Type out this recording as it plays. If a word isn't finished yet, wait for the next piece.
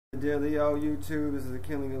Dealio YouTube, this is the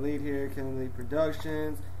Killing Elite here, Killing Elite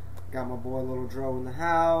Productions. Got my boy Little Dro in the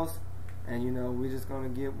house, and you know, we just gonna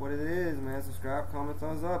get what it is, man. Subscribe, comment,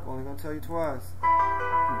 thumbs up. Only gonna tell you twice.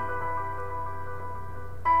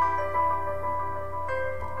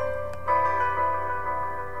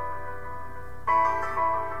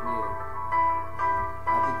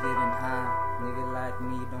 Getting high, nigga like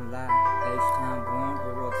me don't lie. H-time born,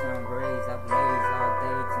 real time braids. I blaze all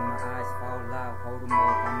day till my eyes fall out. Hold 'em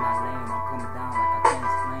up, I'm not lame. I'm coming down like I can't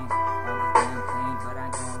explain all this damn pain, but I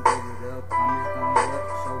ain't gonna give it up. I'm just gonna look,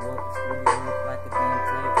 show up, screw it up like a damn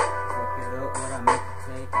tape. Fuck it up, what I make it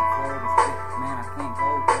take. I fold and spit, man, I can't go,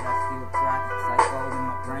 but I still try. Psycho in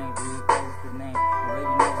my brain, read goes the name. Already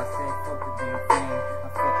know I said fuck the damn thing. I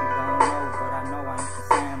fucking don't know, but I know I ain't the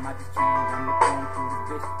same. I just change, I'm going through this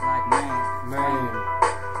bitch like man.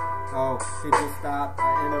 Oh, he just stopped.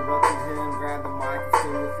 I interrupted him, grabbed the mic and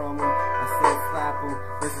stole it from him. I said slap him.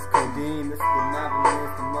 This is codeine. This is the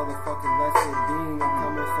Mavericks, the motherfucking lesser being. I'm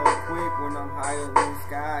coming so quick when I'm higher than the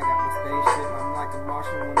sky. Got my spaceship, I'm like a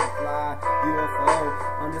Martian when I fly. UFO,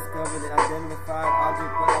 undiscovered and identified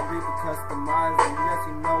object, but I read the customized. And yes,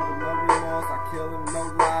 you know, with no remorse, I kill him, no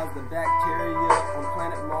lies. The bacteria on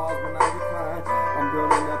planet Mars when I recline. I'm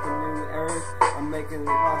building up a new Earth. I'm making it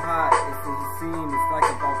all hot. It's a scene. It's like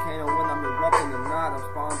a volcano when I'm erupting or not. I'm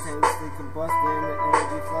spontaneously combusting, the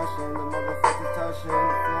energy flushing, the motherfucking touching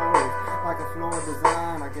the floors like a floral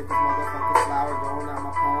design. I get this motherfucking flower going out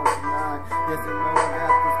my palm tonight. Yes, you know I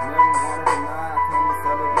got this marijuana tonight. I come to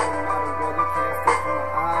sell it no matter what, you can't stay from my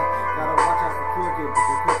eye. Gotta watch out for crooked, but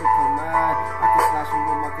the crooked come mad. I can slash him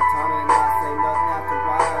with my katana and not say nothing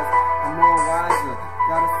afterwards. I'm more wiser.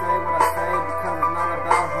 Gotta say what I say because it's not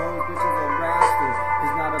about hoes, bitches, or rascals.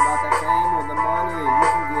 It's not about that fame or the money. You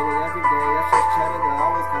can get it every day. That's just cheddar. They're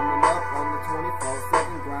always coming up on the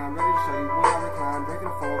 24/7 grind. Ready to show you when I recline.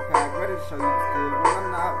 Drinking a 4-pack. Ready to show you the skill when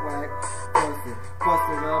I'm not whack.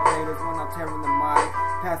 Busted up haters when I'm tearing the mic.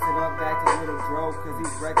 Pass it up back to Little Dro cause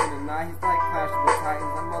he's wrecking the night. He's like Clash of the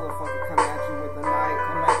Titans. That motherfucker come at you with the knife.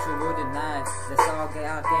 Come at you with a knife. That's all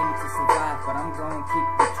God gave me to survive, but I'm gonna keep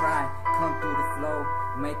the try. Come through the flow,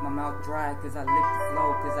 make my mouth dry, cause I lick the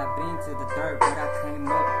flow, cause I've been to the dirt, but I came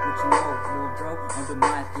up with you know, Little Dro on the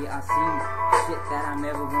mic. Yeah, I seen shit that I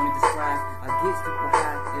never wanna describe. I get super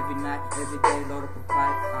high every night, every day, load up a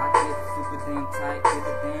pipe. I get super damn tight, cause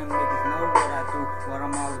the damn niggas know what I do, what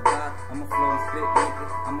I'm all about. I'ma flow and spit, nigga,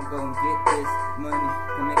 I'ma go and get this money,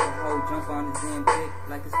 can make a hoe jump on this damn dick,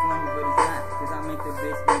 like it's funny, but it's not, cause I make the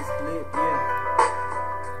bitch get split,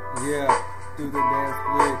 Yeah, do the damn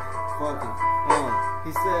split. Fuck it.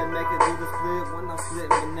 He said make it do the split when I'm splitting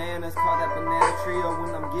bananas. Call that banana trio when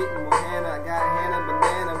I'm getting more Hannah. I got Hannah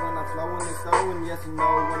banana when I'm flowing and sewing. Yes, you know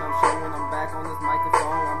when I'm showing, I'm back on this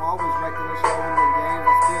microphone. I'm always wrecking and showing the games.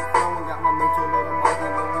 I still flowing, got my mental little monkey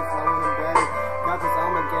when we flowing and betting. Got this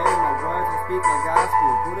Armageddon, my words, I speak my gospel.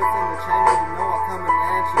 Bullets in the chamber, you know I'm coming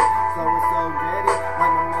at you. So it's so getty,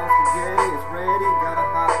 like my mom's spaghetti. It's ready, gotta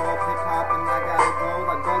hop up, hip hop, and I gotta go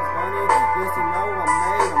like Bugs Bunny. Yes, you know I'm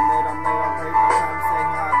made. I'm ready, no time to say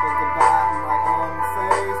hi, but goodbye. I'm like on the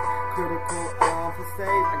saves, critical for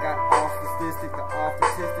safe. I got off statistic, the off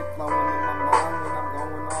statistic flowing in my mind when I'm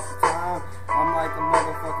going off the time. I'm like a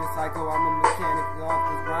motherfucking psycho, I'm a mechanic off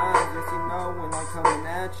this rhymes. Yes, you know when I'm coming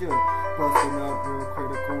at you, busting up real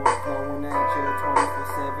critical, I'm flowing at you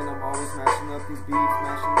 24/7. I'm always smashing up these beats,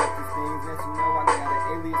 smashing up these things. Yes, you know I got an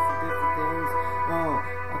alias for different things.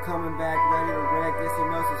 I'm coming back ready to wreck. Yes, you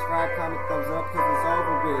know, subscribe, comment, thumbs up, cause it's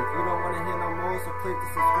over with. You don't want to hear no more, so click the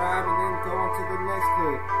subscribe and then go on to the next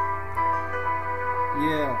clip.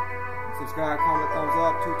 Yeah, subscribe, comment, thumbs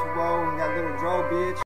up, 220, we got Little Dro, bitch.